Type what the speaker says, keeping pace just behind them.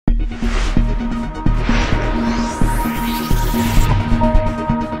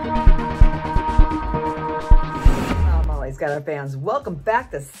Schuyler fans? Welcome back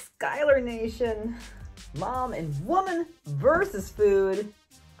to Schuyler Nation. Mom and woman versus food.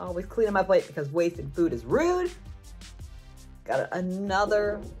 Always cleaning my plate because wasted food is rude. Got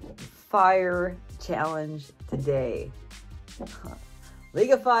another fire challenge today.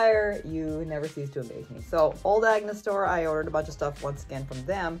 League of Fire, you never cease to amaze me. So, Old Agnes store, I ordered a bunch of stuff once again from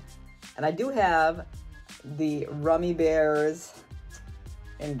them. And I do have the Rummy Bears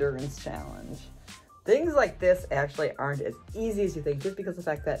Endurance Challenge. Things like this actually aren't as easy as you think, just because of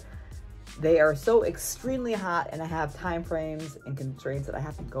the fact that they are so extremely hot and I have time frames and constraints that I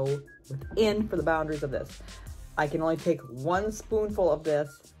have to go within for the boundaries of this. I can only take one spoonful of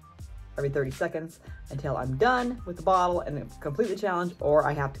this every 30 seconds until I'm done with the bottle and complete the challenge, or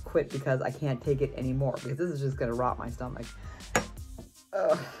I have to quit because I can't take it anymore, because this is just gonna rot my stomach.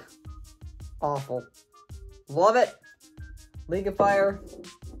 Ugh. Awful. Love it. League of Fire,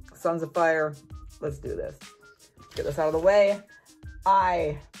 Sons of Fire. Let's do this. Let's get this out of the way.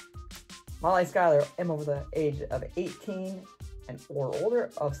 I, Molly Schuyler, am over the age of 18 or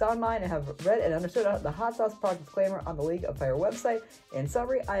older, of sound mind, and have read and understood the hot sauce product disclaimer on the League of Fire website. In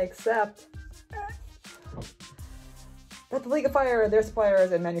summary, I accept that the League of Fire, their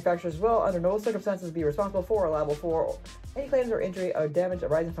suppliers, and manufacturers will, under no circumstances, be responsible for or liable for any claims or injury or damage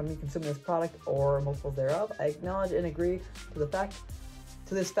arising from me consuming this product or multiples thereof. I acknowledge and agree to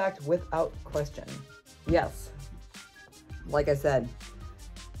this fact without question. Yes, like I said,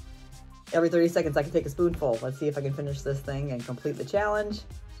 every 30 seconds I can take a spoonful. Let's see if I can finish this thing and complete the challenge.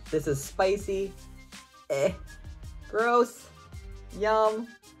 This is spicy. Gross. Yum.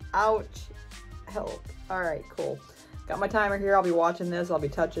 Ouch. Help. Alright, cool. Got my timer here. I'll be watching this. I'll be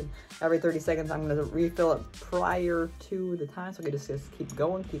touching every 30 seconds. I'm going to refill it prior to the time, so I can just keep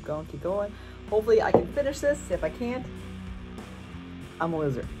going, keep going, keep going. Hopefully I can finish this. If I can't, I'm a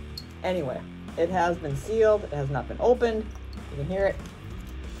loser. Anyway, it has been sealed. It has not been opened. You can hear it.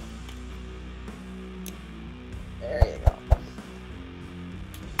 There you go.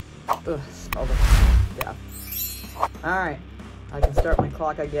 Ugh, smells like death. Alright, I can start my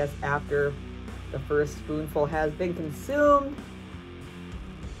clock, I guess, after the first spoonful has been consumed.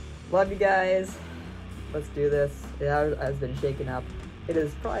 Love you guys. Let's do this. It has been shaken up. It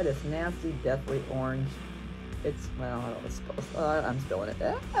is probably this nasty, deathly orange. It's, well, I don't suppose. I'm spilling it.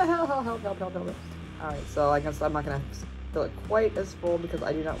 Help. Alright, so I guess I'm not going to fill it quite as full because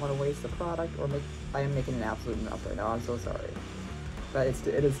I do not want to waste the product, or I am making an absolute mess right now. I'm so sorry. But it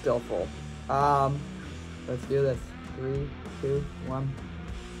is still full. Let's do this. 3, 2, 1.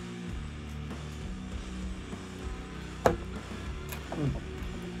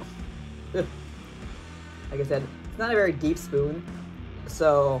 Like I said, it's not a very deep spoon,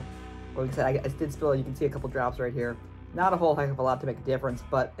 so like I said, I did spill it. You can see a couple drops right here. Not a whole heck of a lot to make a difference,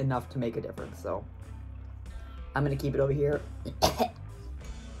 but enough to make a difference. So I'm gonna keep it over here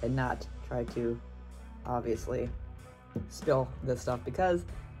and not try to obviously spill this stuff, because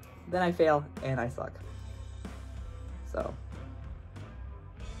then I fail and I suck. So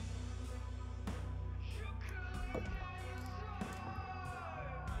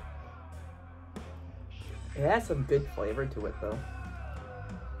it has some good flavor to it, though.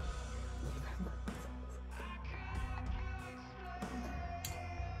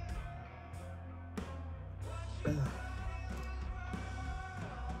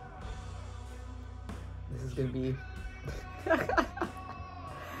 This is gonna be...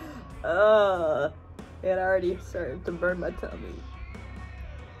 it already started to burn my tummy.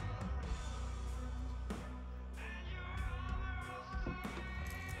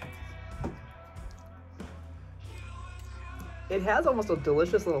 It has almost a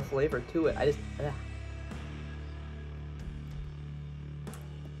delicious little flavor to it.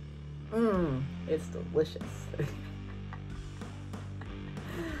 It's delicious.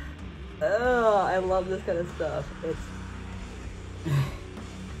 Oh, I love this kind of stuff.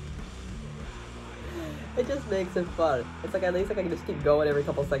 It just makes it fun. It's like, at least I can just keep going every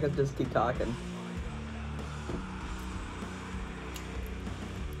couple seconds, just keep talking.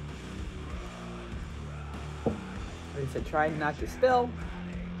 Like I said, try not to spill.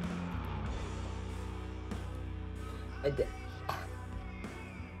 It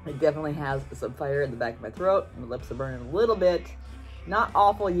definitely has some fire in the back of my throat. My lips are burning a little bit. Not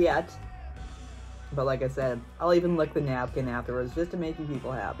awful yet, but like I said, I'll even lick the napkin afterwards just to make you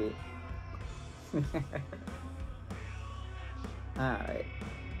people happy. Alright.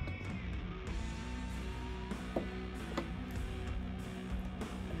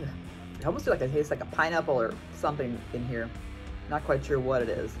 It almost feels like it tastes like a pineapple or something in here. Not quite sure what it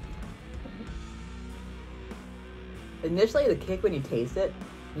is. Initially, the kick when you taste it,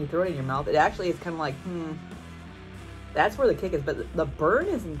 and you throw it in your mouth, it actually is kind of like, That's where the kick is, but the burn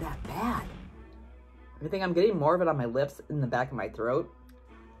isn't that bad. I think I'm getting more of it on my lips in the back of my throat.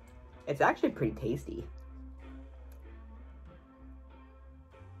 It's actually pretty tasty.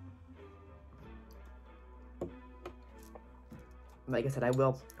 Like I said, I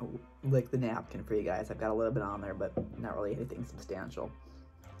will lick the napkin for you guys. I've got a little bit on there, but not really anything substantial.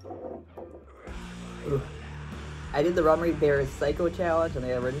 Ooh. I did the Rummy Bears Psycho Challenge on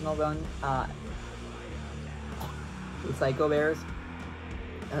the original run. The Psycho Bears.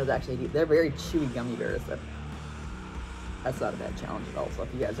 That was actually, they're very chewy gummy bears. So that's not a bad challenge at all. So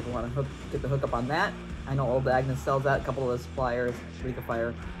if you guys ever want to get the hook up on that, I know Old Agnes sells that. A couple of the suppliers, Wreath of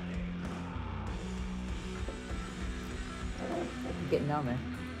Fire. Getting down there.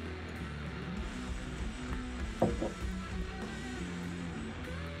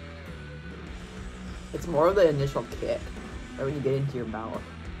 It's more of the initial kick right when you get into your mouth.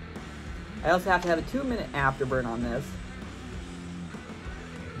 I also have to have a 2-minute afterburn on this.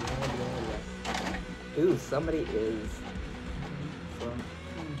 Ooh, somebody is.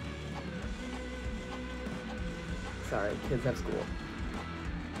 Sorry, kids have school.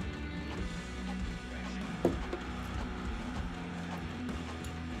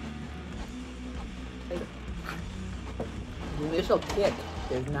 The initial kick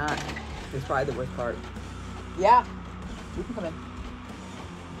is probably the worst part. Yeah, you can come in.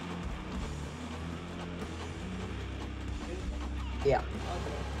 Yeah.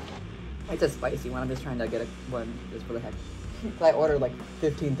 It's a spicy one. I'm just trying to get one just for the heck. I ordered like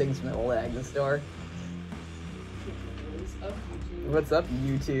 15 things from the Old Agnes store. What's up,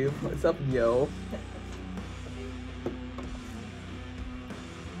 YouTube? What's up, yo?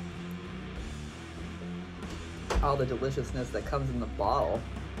 All the deliciousness that comes in the bottle.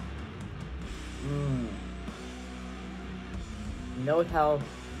 Note how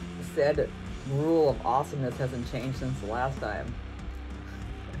said rule of awesomeness hasn't changed since the last time.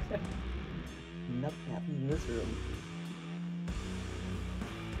 Nothing happened in this room.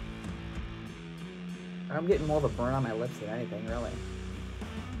 I'm getting more of a burn on my lips than anything, really.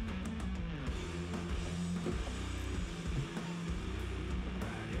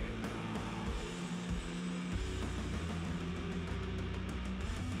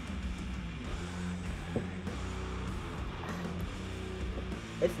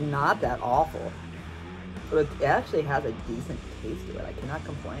 It's not that awful, but it actually has a decent taste to it. I cannot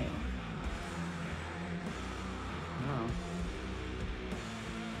complain.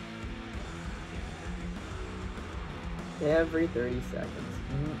 No. Every 30 seconds.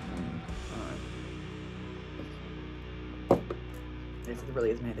 Alright. There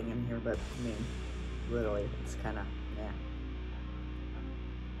really isn't anything in here, but I mean, literally, it's kind of, yeah.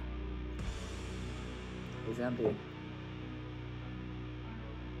 It's empty.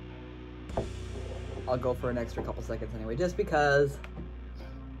 I'll go for an extra couple seconds anyway, just because,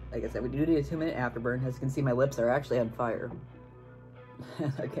 like I said, we do need a 2-minute afterburn. As you can see, my lips are actually on fire.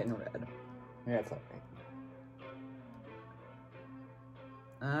 They're getting red. Yeah, it's alright.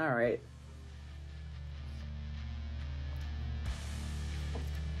 Alright.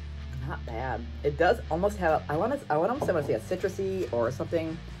 Not bad. It does almost have, I want to say a citrusy or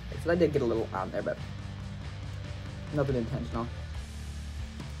something. So I did get a little on there, but nothing intentional.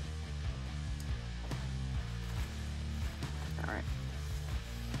 Alright.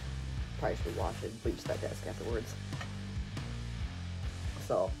 Probably should wash it, bleach that desk afterwards.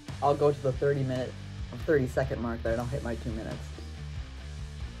 So I'll go to the 30-second mark there and I'll hit my 2 minutes.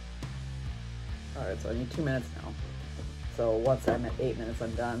 Alright, so I need 2 minutes now. So once I'm at 8 minutes,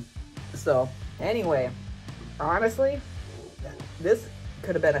 I'm done. So anyway, honestly, this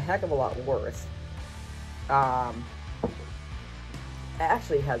could have been a heck of a lot worse. It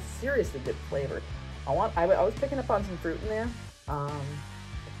actually has seriously good flavor. I was picking up on some fruit in there. I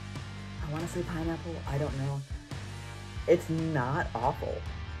want to say pineapple. I don't know. It's not awful.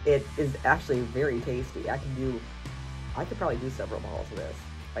 It is actually very tasty. I could probably do several bottles of this.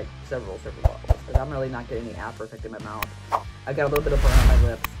 Like several bottles. Because I'm really not getting the after effect in my mouth. I've got a little bit of burn on my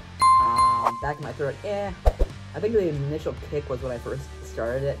lips. Back in my throat, I think the initial kick was when I first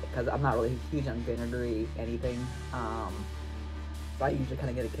started it, because I'm not really huge on vinegary anything. So I usually kind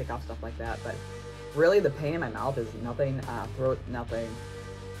of get a kick off stuff like that. But really, the pain in my mouth is nothing. Throat, nothing.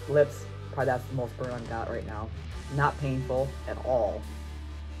 Lips, probably that's the most burn I've got right now. Not painful at all.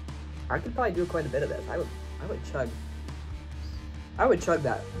 I could probably do quite a bit of this. I would chug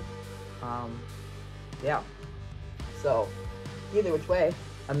that. Yeah. So, either which way,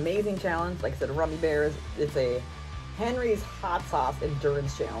 amazing challenge. Like I said, Rummy Bears. It's a Henry's Hot Sauce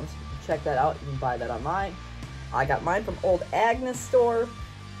Endurance Challenge. Check that out. You can buy that online. I got mine from Old Agnes store.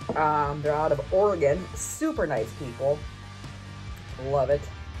 They're out of Oregon. Super nice people. Love it.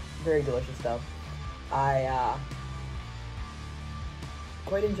 Very delicious stuff. I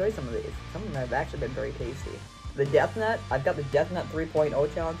quite enjoy some of these. Some of them have actually been very tasty. The Death Nut, I've got the Death Nut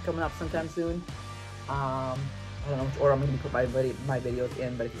 3.0 challenge coming up sometime soon. I don't know which order I'm going to put my videos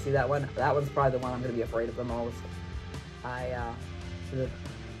in, but if you see that one, that one's probably the one I'm going to be afraid of the most. I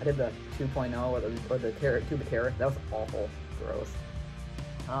did the 2.0 or the tube of terror. That was awful. Gross.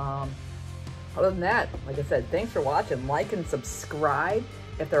 Other than that, like I said, thanks for watching. Like and subscribe.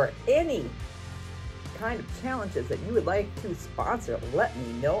 If there are any kind of challenges that you would like to sponsor, let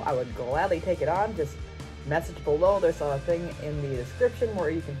me know. I would gladly take it on. Just message below. There's a thing in the description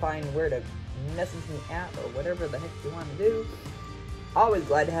where you can find where to message me at or whatever the heck you want to do. Always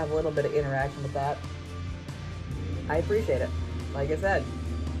glad to have a little bit of interaction with that. I appreciate it. Like I said,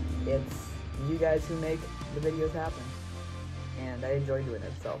 it's you guys who make the videos happen, and I enjoy doing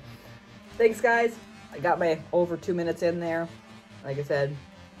it. So thanks, guys. I got my over 2 minutes in there. Like I said,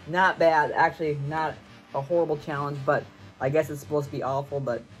 not bad. Actually, not a horrible challenge, but I guess it's supposed to be awful,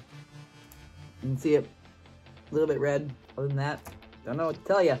 but you can see it a little bit red. Other than that, don't know what to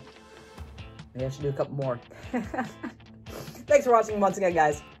tell you. Maybe I should do a couple more. Thanks for watching once again,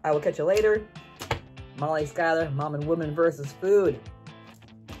 guys. I will catch you later. Molly, Schuyler, Mom and Woman versus Food.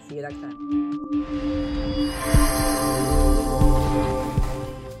 See you next time.